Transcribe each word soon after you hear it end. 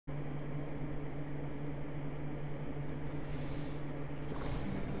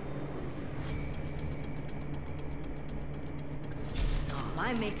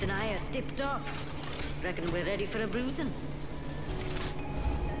My mates and I are tipped off. Reckon we're ready for a bruising.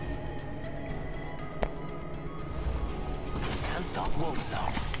 Can't stop, won't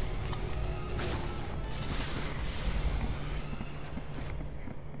stop.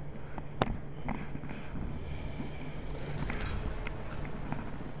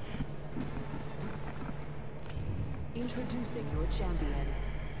 Introducing your champion.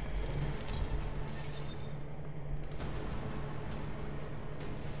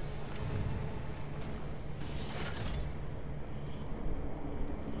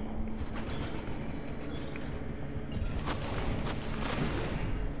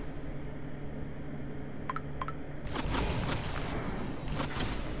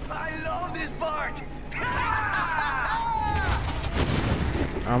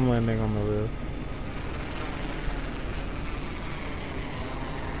 I'm landing on the roof.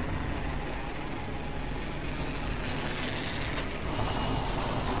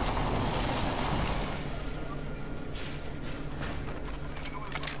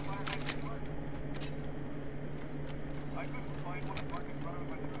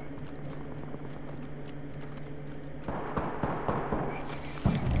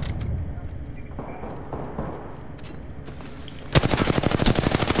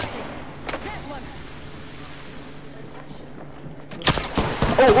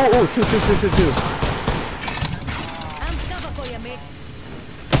 Oh, two. I'm cover for you, mates.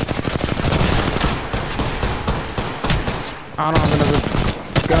 I don't have another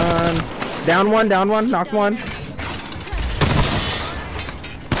gun. Down one, knocked one.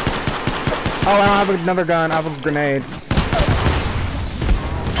 Oh, I don't have another gun. I have a grenade.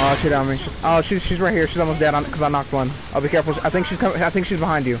 Oh, she down me. Oh, she's right here. She's almost dead because I knocked one. I'll be careful. I think she's coming. I think she's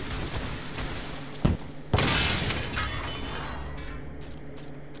behind you.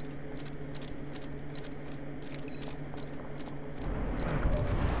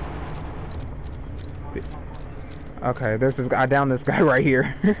 Okay, there's this guy. I downed this guy right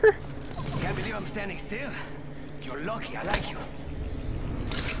here. Can't believe I'm standing still. You're lucky, I like you.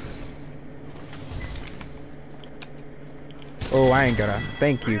 Oh, I ain't gonna.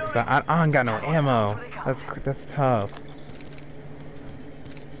 Thank you, cause I ain't got no ammo. That's tough.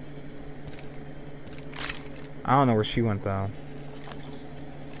 I don't know where she went though.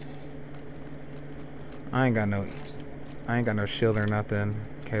 I ain't got no shield or nothing,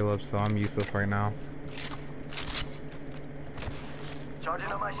 Caleb. So I'm useless right now.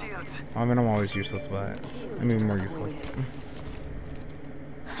 Charging on my shields. I mean, I'm always useless, but I'm even more useless.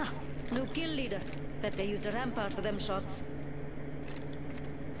 No kill leader. Bet they used a rampart for them shots.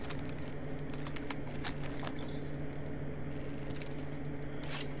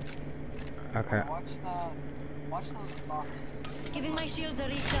 Okay. Watch those boxes. Giving my shields a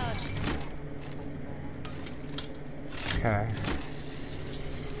recharge. Okay.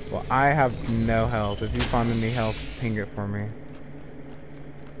 Well, I have no health. If you find any health, ping it for me.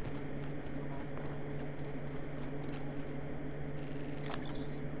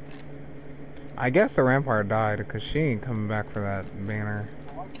 I guess the Rampart died because she ain't coming back for that banner.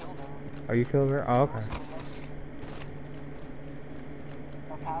 I killed her. Oh, you killed her? Oh, okay.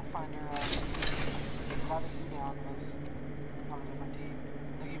 Our Pathfinder, having you down was on a different team.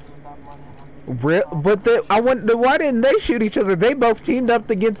 I think he was with that Bloodhammer. But why didn't they shoot each other? They both teamed up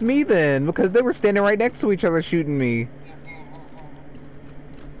against me then because they were standing right next to each other shooting me.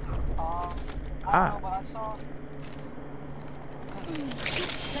 I don't know, but I saw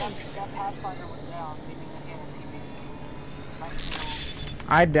that Pathfinder was down, meaning that he had teammates.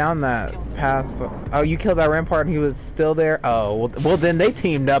 I downed that path. Oh, you killed that Rampart and he was still there? Oh, well then they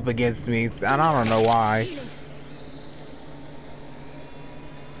teamed up against me and I don't know why.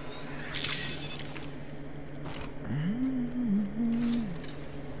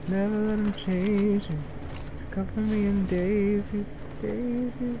 Never let him change you. Come for me in days, you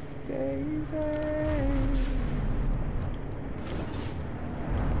days.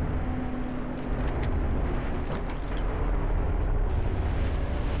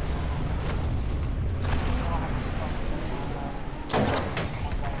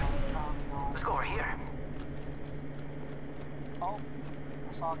 Let's go over here. Oh,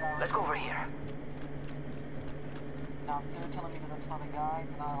 I saw a guy. Let's go over here. Now, they're telling me that that's not a guy,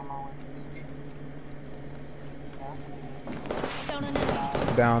 but I don't know what this game is. Down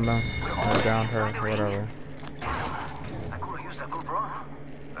another. Down them. Or down her, whatever. I could use a good run.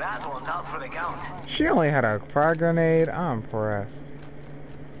 That one's out for the count. She only had a fire grenade. I'm impressed.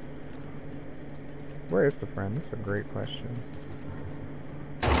 Where is the friend? That's a great question.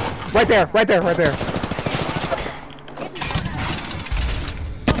 Right there.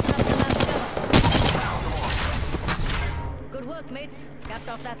 Good work, mates. Got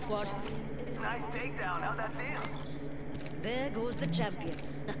off that squad. Nice takedown. How'd that feel? There goes the champion.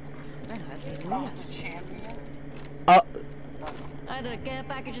 I hardly That knew was ya. the champion. Either care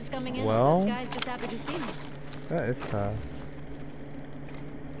packages coming in, or Well. this guy's just happy to see me. That is tough.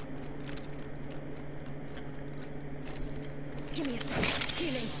 Give me a sec.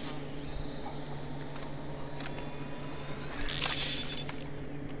 Healing.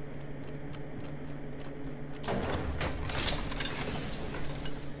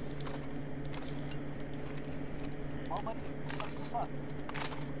 Well, buddy, sucks to suck.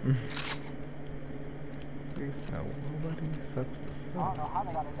 Nobody sucks to I suck. don't know how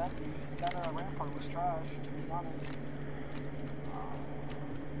they got a W. That Rampart was trash, to be honest.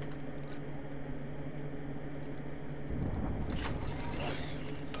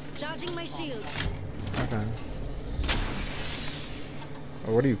 Charging my shields. Okay.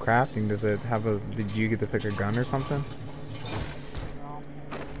 Well, what are you crafting? Does it have a? Did you get to pick a gun or something? No.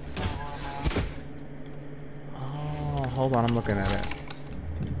 Oh, hold on, I'm looking at it.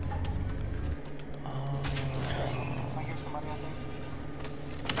 I hear somebody, I think.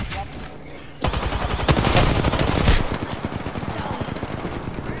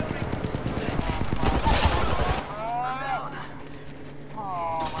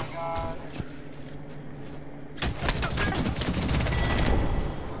 Oh my god.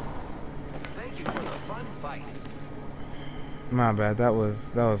 Thank you for the fun fight. My bad. That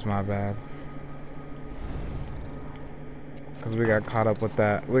was my bad. Cause we got caught up with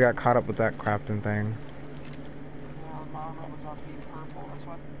that. We got caught up with that crafting thing. Yeah, my armor was out to be purple, that's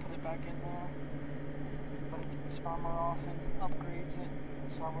why I put it back in there. But it takes armor off and upgrades it,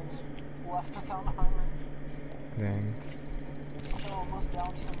 so I was left without armor. Dang. Still almost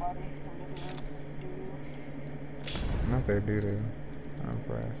down somebody, or maybe they're doo-doo. Not their doo-doo. I'm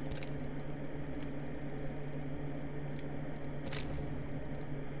impressed.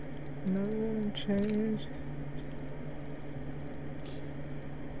 Nothing changed.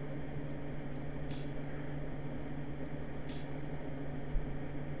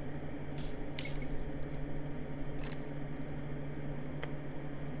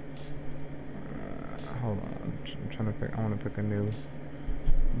 Hold on, I'm trying to pick. I want to pick a new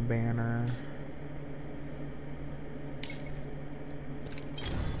banner.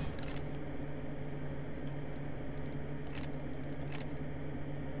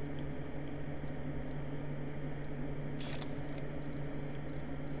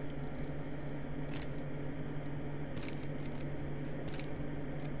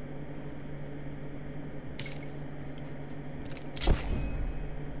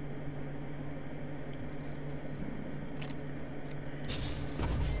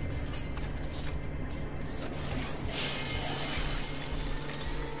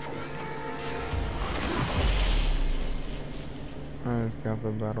 I just got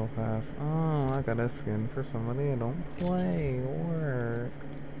the battle pass. Oh, I got a skin for somebody I don't play. Work.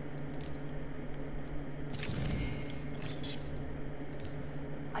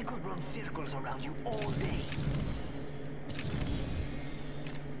 I could run circles around you all day.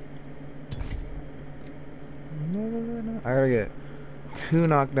 I gotta get 2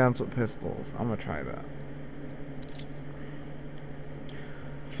 knockdowns with pistols. I'm gonna try that.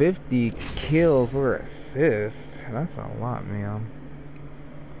 50 kills or assists. That's a lot, man.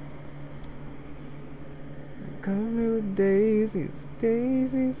 Cover me with daisies,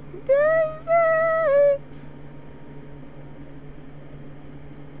 daisies, daisies.